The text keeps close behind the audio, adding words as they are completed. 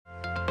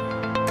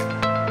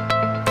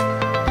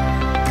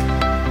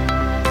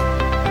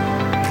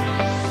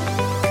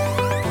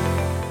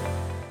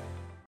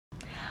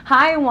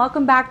Hi, and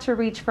welcome back to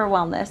Reach for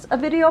Wellness, a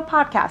video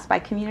podcast by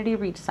Community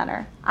Reach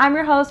Center. I'm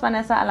your host,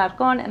 Vanessa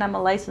Alarcon, and I'm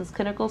a licensed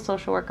clinical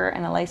social worker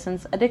and a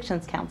licensed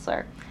addictions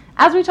counselor.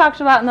 As we talked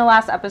about in the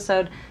last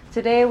episode,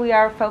 today we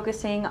are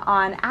focusing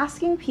on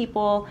asking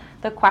people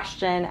the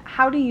question,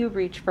 how do you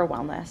reach for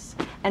wellness?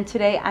 And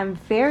today I'm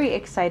very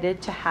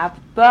excited to have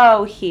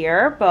Beau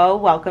here. Beau,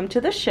 welcome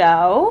to the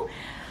show.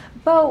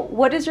 Beau,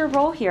 what is your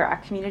role here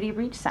at Community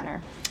Reach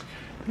Center?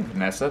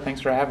 Vanessa,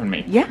 thanks for having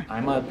me. Yeah.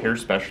 I'm a peer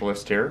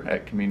specialist here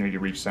at Community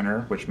Reach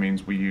Center, which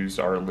means we use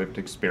our lived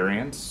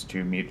experience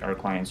to meet our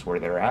clients where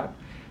they're at,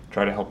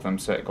 try to help them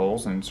set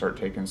goals and start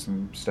taking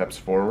some steps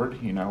forward,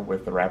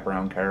 with the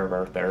wraparound care of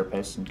our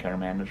therapists and care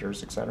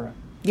managers, etc.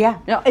 Yeah,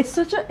 no, it's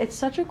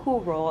such a cool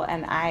role,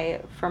 and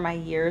for my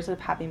years of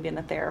having been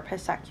a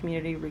therapist at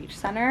Community Reach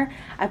Center,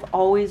 I've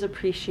always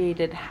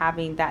appreciated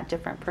having that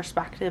different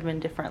perspective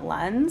and different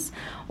lens.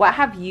 What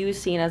have you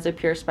seen as a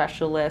peer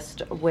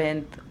specialist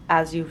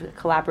as you've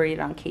collaborated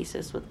on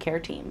cases with care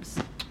teams?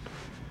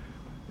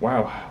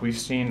 Wow, we've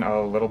seen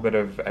a little bit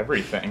of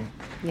everything.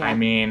 Yeah. I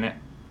mean,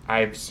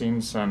 I've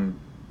seen some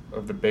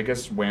of the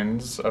biggest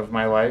wins of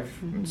my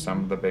life and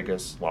some of the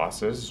biggest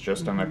losses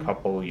just in a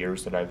couple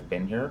years that I've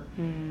been here.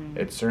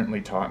 It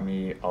certainly taught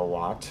me a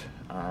lot,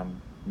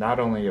 not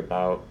only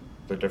about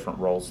the different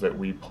roles that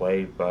we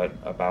play, but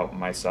about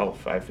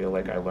myself. I feel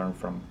like I learn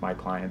from my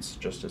clients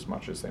just as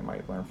much as they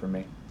might learn from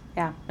me.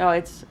 Yeah, no,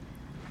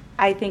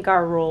 I think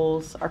our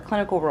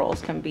clinical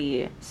roles can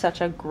be such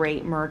a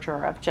great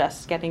merger of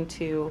just getting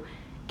to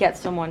get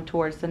someone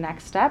towards the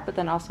next step, but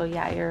then also,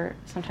 you're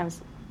sometimes,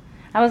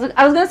 I was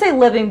going to say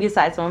living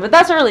beside someone, but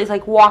that's not really, it's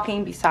like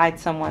walking beside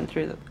someone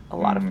through a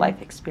lot of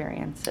life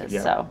experiences.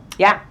 Yeah. So,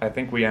 yeah. I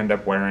think we end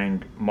up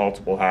wearing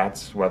multiple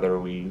hats, whether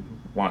we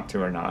want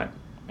to or not.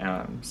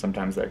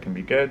 Sometimes that can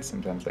be good,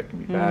 sometimes that can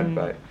be bad,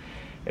 but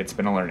it's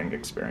been a learning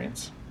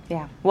experience.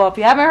 Yeah. Well, if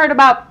you haven't heard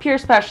about peer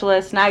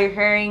specialists, now you're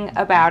hearing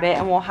about it,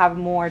 and we'll have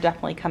more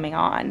definitely coming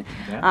on.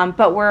 Yeah.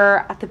 But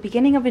we're at the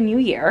beginning of a new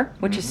year,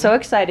 which is so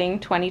exciting,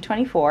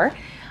 2024.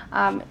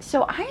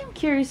 So I am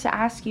curious to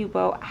ask you,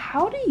 Beau,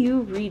 how do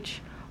you reach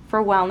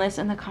for wellness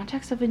in the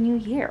context of a new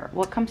year?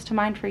 What comes to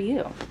mind for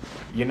you?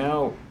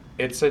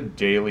 It's a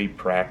daily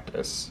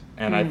practice.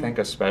 And I think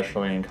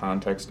especially in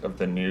context of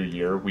the new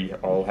year, we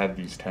all have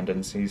these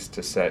tendencies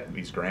to set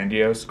these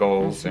grandiose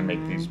goals and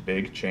make these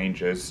big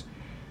changes.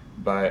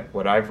 But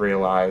what I've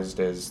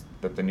realized is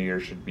that the new year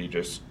should be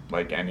just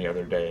like any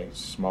other day.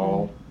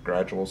 Small,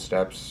 gradual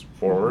steps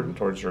forward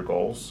towards your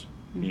goals.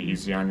 Be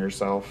easy on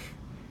yourself.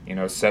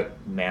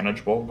 Set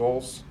manageable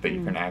goals that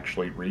you can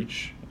actually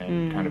reach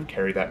and kind of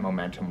carry that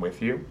momentum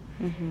with you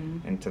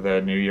into the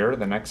new year,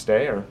 the next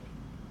day, or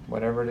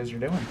whatever it is you're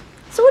doing.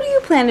 So what do you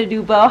plan to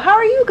do, Beau? How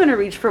are you going to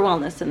reach for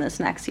wellness in this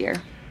next year?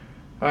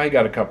 I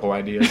got a couple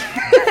ideas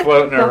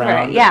floating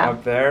around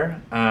up there.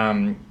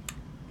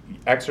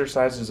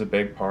 Exercise is a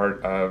big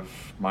part of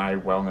my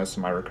wellness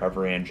and my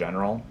recovery in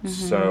general.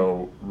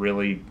 So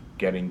really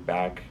getting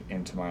back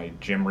into my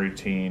gym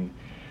routine.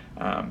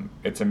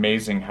 It's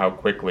amazing how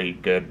quickly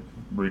good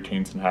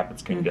routines and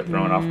habits can get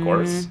thrown off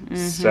course.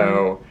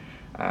 So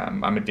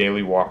I'm a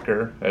daily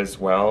walker as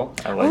well.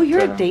 You're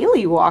a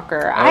daily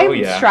walker.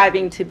 I'm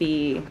striving to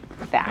be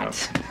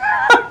that.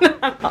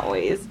 Not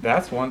always.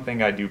 That's one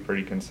thing I do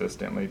pretty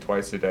consistently,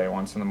 twice a day,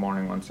 once in the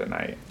morning, once at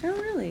night. Oh,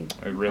 really?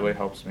 It really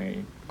helps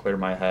me clear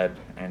my head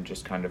and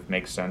just kind of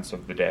make sense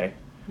of the day.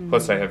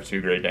 Plus, I have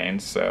 2 Great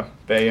Danes, so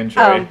they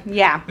enjoy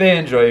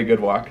a good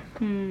walk.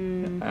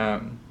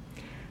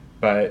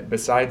 But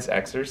besides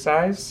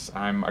exercise,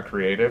 I'm a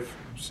creative,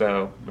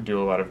 so I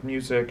do a lot of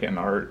music and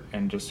art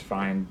and just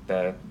find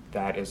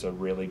that is a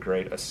really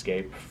great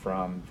escape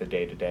from the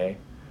day-to-day.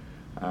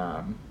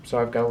 So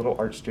I've got a little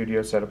art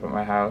studio set up at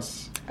my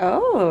house.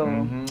 Oh.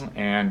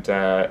 And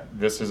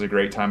this is a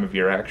great time of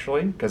year,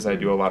 actually, because I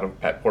do a lot of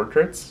pet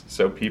portraits.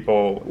 So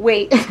people...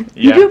 Wait,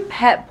 you do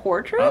pet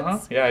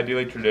portraits? Yeah, I do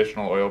like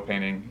traditional oil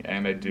painting,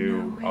 and I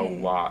do a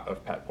lot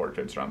of pet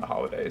portraits around the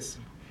holidays.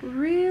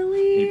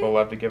 Really? People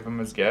love to give them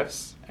as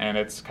gifts, and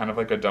it's kind of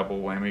like a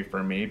double whammy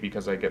for me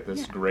because I get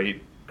this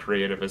great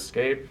creative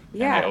escape,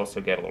 and I also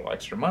get a little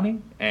extra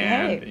money,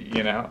 and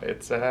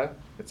it's a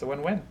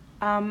win-win.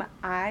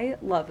 I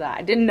love that.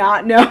 I did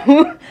not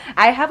know.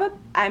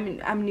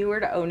 I'm newer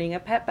to owning a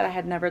pet, but I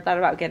had never thought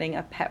about getting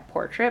a pet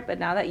portrait. But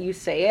now that you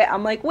say it,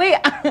 I'm like, wait,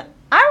 I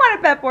want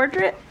a pet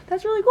portrait.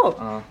 That's really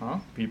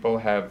cool. People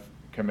have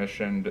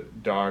commissioned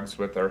dogs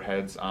with their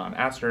heads on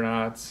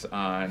astronauts,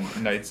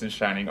 on knights in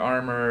shining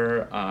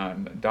armor,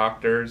 on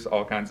doctors,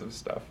 all kinds of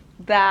stuff.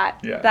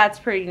 That's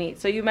pretty neat.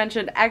 So you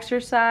mentioned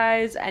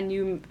exercise, and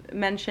you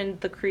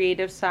mentioned the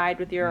creative side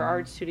with your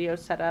art studio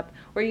setup.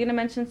 Were you going to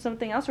mention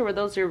something else, or were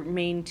those your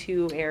main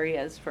 2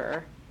 areas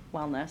for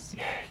wellness?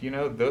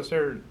 Those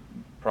are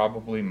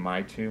probably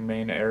my 2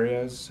 main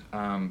areas,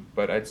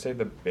 but I'd say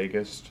the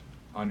biggest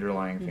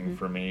underlying thing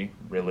for me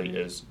really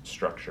is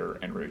structure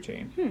and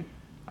routine.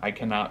 I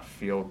cannot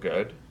feel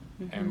good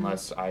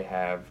unless I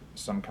have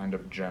some kind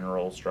of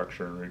general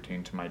structure and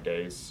routine to my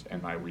days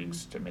and my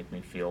weeks to make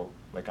me feel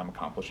like I'm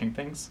accomplishing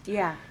things.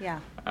 Yeah.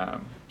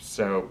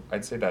 So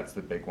I'd say that's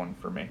the big one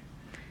for me.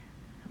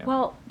 Yeah.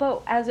 Well,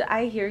 Beau, as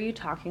I hear you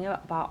talking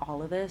about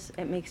all of this,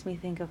 it makes me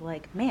think of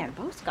like, man,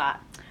 Beau's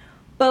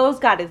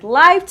got his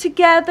life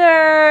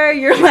together.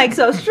 You're like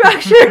so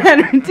structured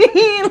and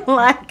routine.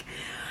 Like,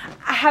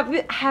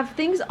 have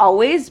things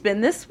always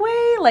been this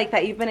way? Like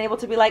that you've been able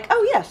to be like,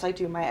 oh yes, I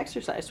do my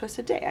exercise twice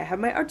a day. I have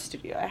my art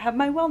studio. I have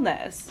my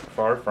wellness.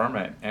 Far from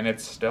it. And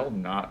it's still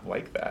not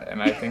like that.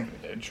 And I think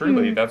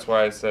truly that's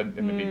why I said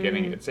in the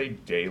beginning, it's a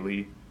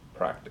daily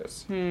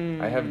practice.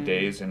 I have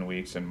days and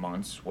weeks and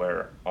months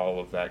where all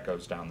of that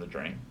goes down the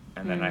drain.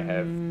 And then I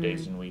have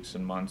days and weeks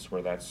and months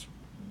where that's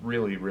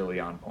really, really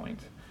on point.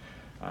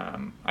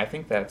 I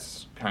think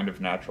that's kind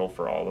of natural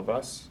for all of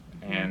us,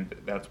 and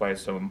that's why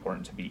it's so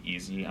important to be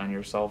easy on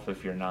yourself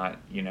if you're not,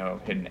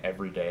 hitting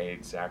every day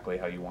exactly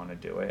how you want to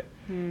do it.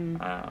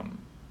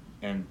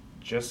 And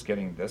just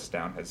getting this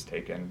down has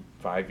taken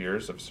 5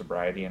 years of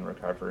sobriety and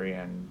recovery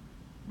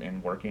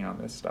and working on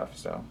this stuff,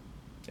 so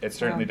it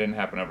certainly didn't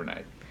happen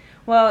overnight.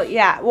 Well,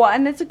 yeah. Well,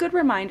 and it's a good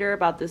reminder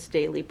about this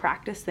daily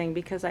practice thing,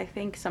 because I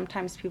think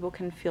sometimes people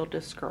can feel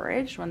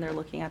discouraged when they're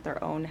looking at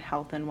their own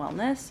health and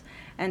wellness,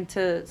 and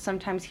to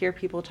sometimes hear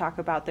people talk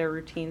about their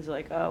routines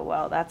like, oh,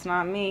 well, that's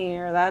not me,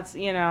 or that's,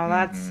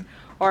 that's,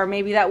 or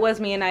maybe that was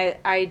me and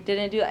I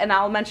didn't do it. And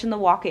I'll mention the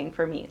walking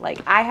for me. Like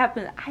I have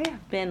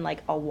been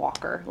like a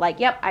walker.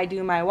 Like, yep, I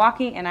do my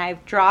walking and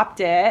I've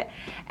dropped it.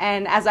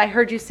 And as I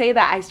heard you say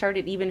that, I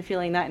started even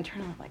feeling that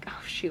internally, like,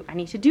 oh shoot, I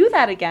need to do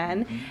that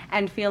again,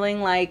 and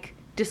feeling like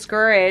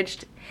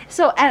discouraged.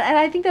 So, and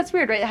I think that's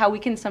weird, right? How we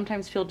can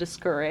sometimes feel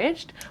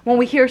discouraged when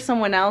we hear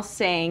someone else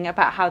saying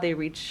about how they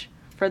reach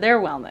for their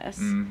wellness.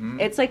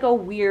 It's like a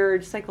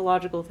weird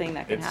psychological thing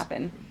that can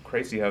happen.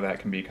 Crazy how that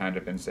can be kind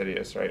of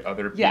insidious, right?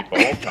 Other people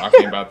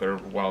talking about their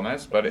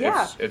wellness, but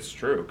it's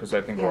true, because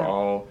I think we're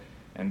all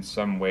in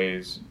some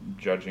ways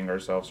judging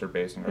ourselves or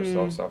basing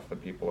ourselves off the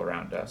people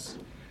around us.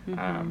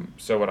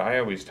 So what I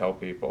always tell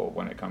people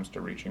when it comes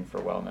to reaching for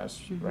wellness,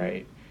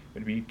 right,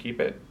 would be keep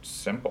it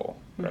simple,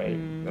 right?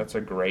 That's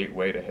a great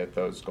way to hit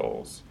those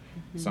goals.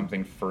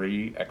 Something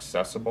free,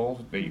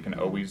 accessible that you can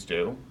always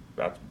do.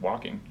 That's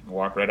walking.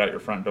 Walk right out your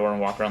front door and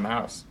walk around the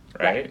house,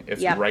 right?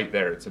 It's right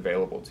there. It's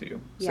available to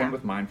you. Same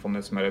with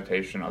mindfulness,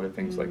 meditation, other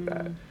things like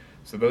that.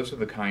 So those are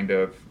the kind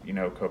of,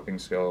 coping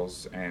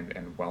skills and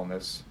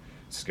wellness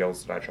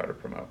skills that I try to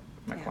promote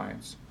with my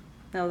clients.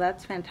 No,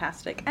 that's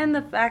fantastic. And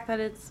the fact that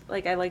it's,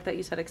 like, I like that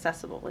you said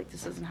accessible. Like,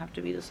 this doesn't have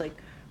to be this, like,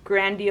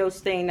 grandiose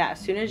thing that as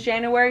soon as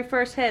January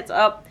 1st hits,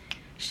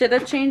 should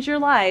have changed your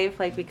life,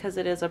 like, because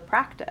it is a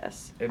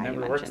practice. It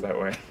never works that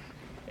way.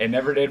 It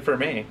never did for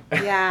me.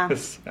 Yeah.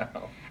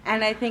 So.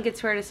 And I think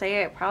it's fair to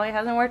say it probably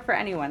hasn't worked for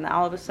anyone.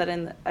 All of a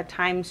sudden, a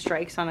time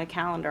strikes on a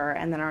calendar,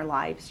 and then our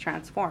lives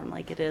transform.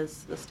 Like, it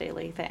is this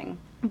daily thing.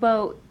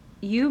 Beau,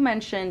 you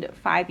mentioned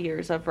 5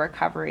 years of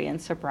recovery and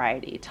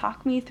sobriety.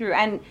 Talk me through,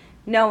 and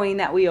knowing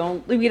that we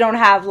don't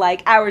have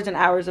like hours and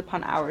hours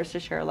upon hours to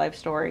share a life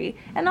story,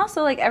 and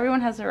also like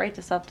everyone has the right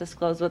to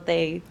self-disclose what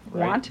they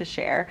want to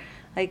share.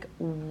 Like,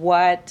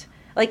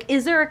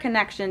 is there a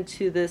connection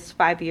to this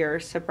 5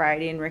 years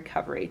sobriety and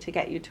recovery to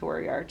get you to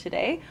where you are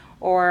today?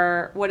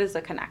 Or what is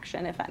the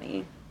connection, if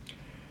any?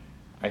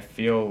 I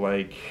feel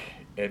like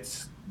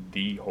it's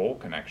the whole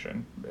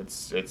connection.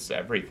 It's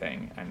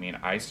everything. I mean,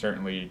 I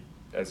certainly,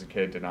 as a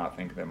kid, did not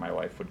think that my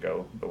life would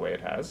go the way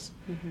it has.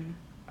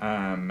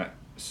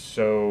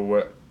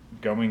 So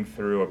going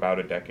through about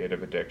a decade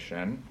of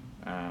addiction,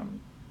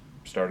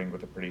 starting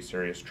with a pretty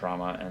serious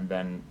trauma, and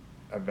then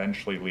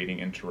eventually leading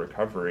into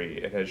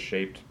recovery, it has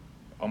shaped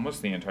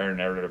almost the entire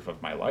narrative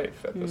of my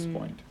life at this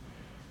point.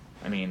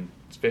 I mean,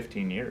 it's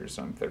 15 years,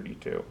 I'm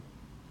 32.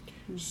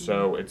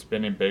 So it's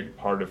been a big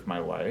part of my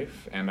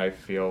life, and I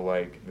feel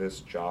like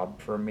this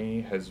job for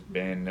me has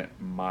been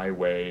my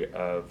way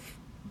of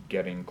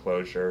getting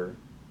closure,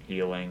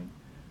 healing,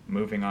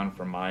 moving on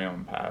from my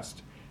own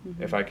past,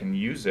 if I can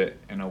use it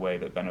in a way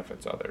that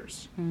benefits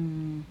others.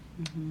 And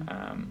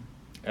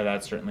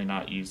that's certainly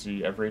not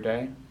easy every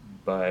day,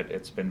 but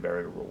it's been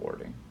very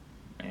rewarding,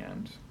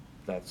 and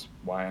that's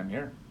why I'm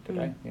here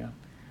today.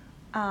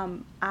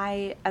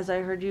 As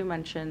I heard you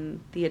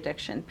mention the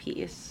addiction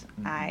piece,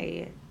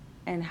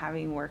 and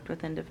having worked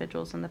with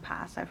individuals in the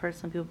past, I've heard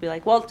some people be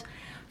like, well,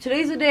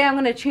 today's the day I'm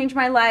going to change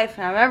my life,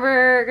 and I'm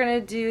never going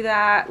to do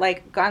that.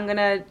 Like, I'm going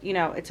to,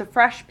 it's a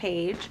fresh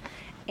page,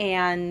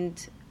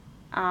 and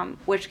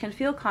which can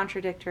feel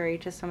contradictory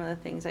to some of the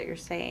things that you're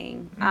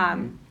saying,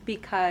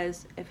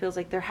 because it feels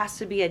like there has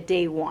to be a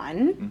day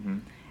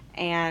one,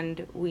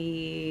 and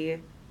we,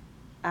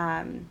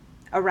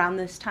 around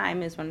this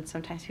time is when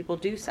sometimes people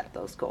do set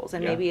those goals,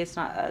 and maybe it's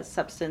not a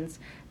substance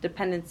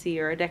dependency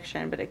or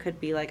addiction, but it could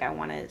be like, I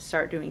want to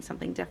start doing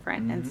something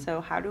different. And so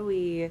how do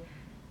we,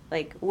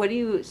 like, what do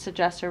you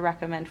suggest or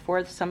recommend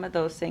for some of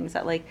those things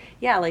that, like,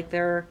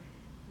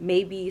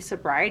 maybe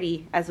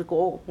sobriety as a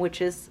goal,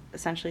 which is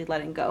essentially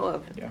letting go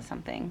of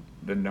something.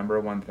 The number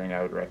one thing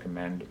I would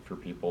recommend for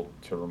people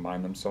to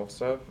remind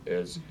themselves of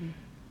is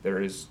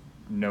there is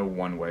no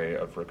one way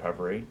of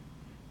recovery.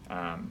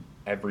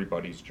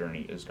 Everybody's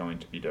journey is going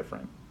to be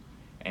different.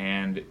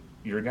 And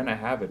you're going to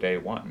have a day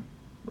one,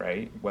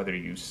 right? Whether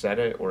you set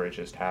it or it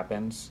just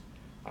happens.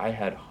 I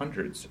had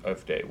hundreds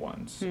of day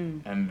ones.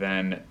 And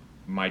then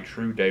my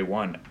true day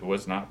one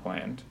was not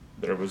planned.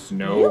 There was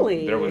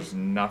there was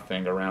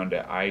nothing around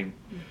it. I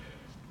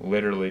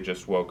literally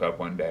just woke up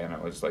one day and I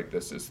was like,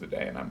 this is the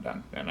day and I'm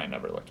done. And I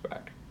never looked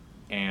back.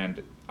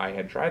 And I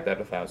had tried that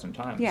 1,000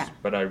 times. Yeah.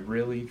 But I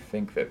really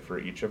think that for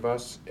each of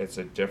us, it's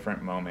a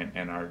different moment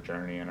in our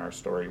journey and our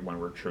story when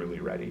we're truly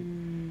ready.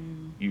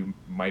 You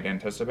might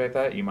anticipate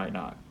that, you might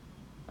not.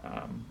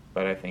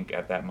 But I think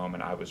at that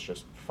moment I was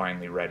just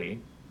finally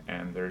ready.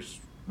 And there's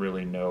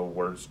really no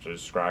words to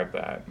describe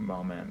that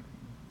moment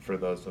for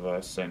those of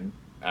us in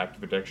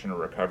active addiction or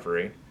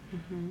recovery.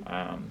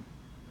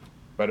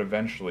 But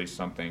eventually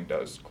something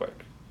does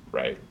click,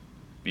 right?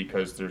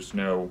 Because there's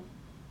no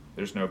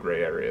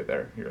gray area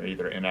there. You're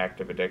either in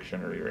active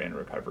addiction or you're in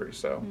recovery.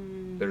 So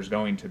there's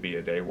going to be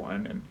a day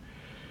one, and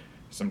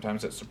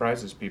sometimes it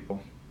surprises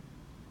people.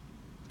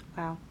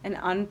 Wow, an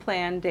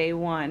unplanned day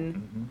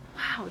one.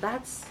 Wow,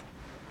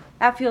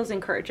 that feels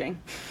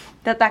encouraging.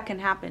 That can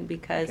happen,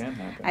 because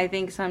I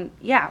think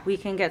we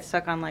can get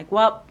stuck on like,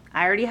 well,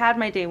 I already had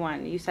my day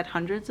one. You said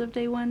hundreds of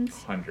day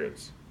ones?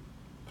 Hundreds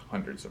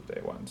of day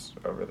ones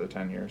over the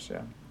 10 years,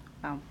 yeah.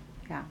 Oh,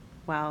 yeah.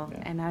 Well,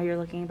 and now you're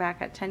looking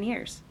back at 10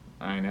 years.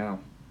 I know.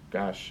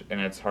 Gosh,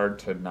 and it's hard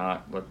to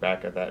not look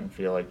back at that and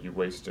feel like you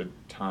wasted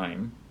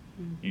time.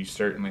 You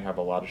certainly have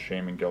a lot of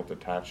shame and guilt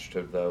attached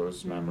to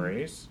those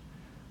memories,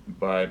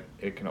 but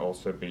it can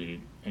also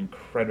be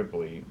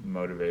incredibly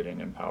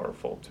motivating and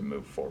powerful to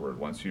move forward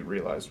once you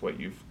realize what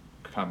you've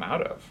come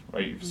out of,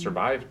 what you've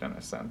survived in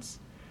a sense.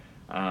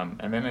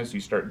 And then as you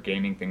start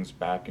gaining things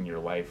back in your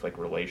life, like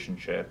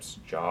relationships,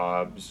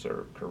 jobs,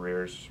 or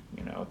careers,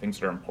 things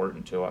that are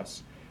important to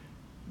us,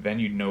 then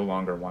you no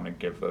longer want to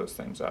give those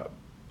things up.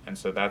 And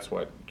so that's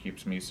what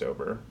keeps me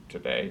sober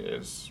today,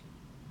 is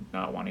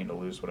not wanting to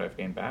lose what I've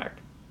gained back.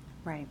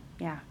 Right.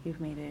 Yeah,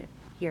 you've made it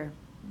here.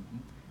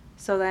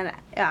 So then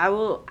I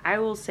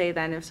will say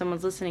then, if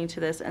someone's listening to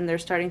this and they're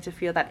starting to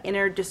feel that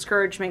inner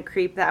discouragement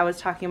creep that I was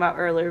talking about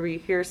earlier, where you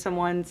hear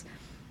someone's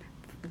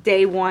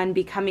day one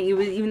becoming,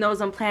 even though it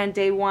was unplanned,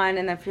 day one,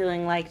 and then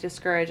feeling like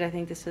discouraged, I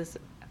think this is,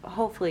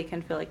 hopefully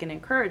can feel like an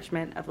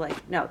encouragement of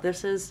like, no,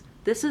 this is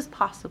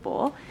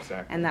possible.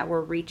 Exactly. And that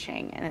we're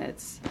reaching, and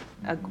it's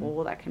a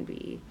goal that can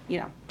be, we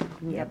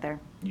can get there.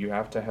 You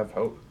have to have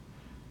hope.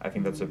 I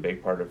think that's a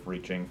big part of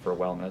reaching for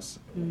wellness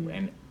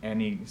in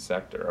any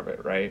sector of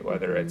it, right?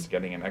 Whether it's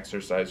getting an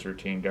exercise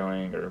routine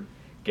going or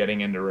getting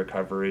into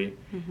recovery,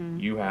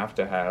 you have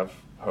to have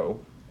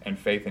hope and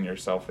faith in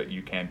yourself that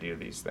you can do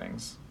these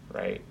things,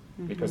 right?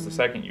 Because the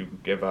second you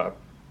give up,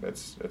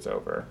 it's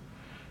over.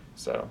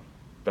 So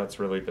that's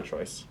really the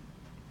choice.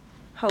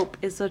 Hope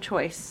is a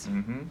choice.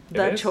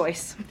 The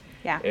choice.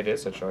 Yeah. It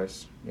is a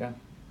choice, yeah.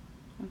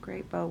 Oh,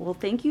 great, Beau. Well,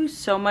 thank you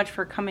so much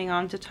for coming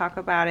on to talk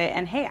about it.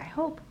 And hey, I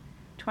hope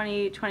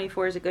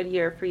 2024 is a good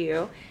year for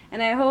you.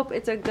 And I hope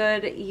it's a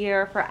good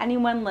year for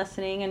anyone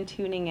listening and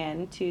tuning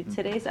in to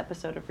today's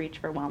episode of Reach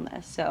for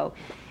Wellness. So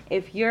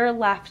if you're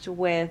left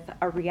with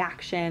a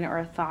reaction or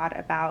a thought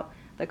about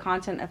the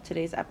content of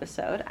today's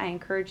episode, I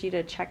encourage you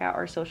to check out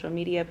our social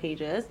media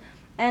pages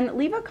and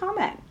leave a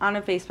comment on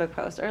a Facebook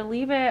post, or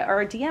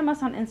DM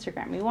us on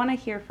Instagram. We want to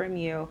hear from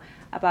you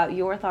about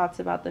your thoughts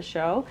about the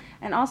show.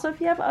 And also,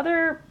 if you have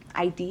other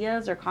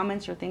ideas or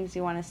comments or things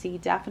you want to see,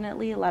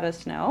 definitely let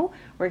us know.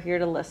 We're here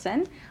to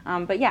listen.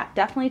 But yeah,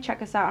 definitely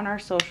check us out on our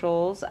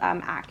socials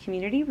at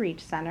Community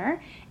Reach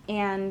Center.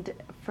 And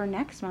for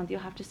next month,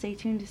 you'll have to stay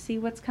tuned to see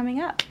what's coming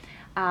up.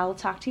 I'll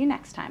talk to you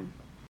next time.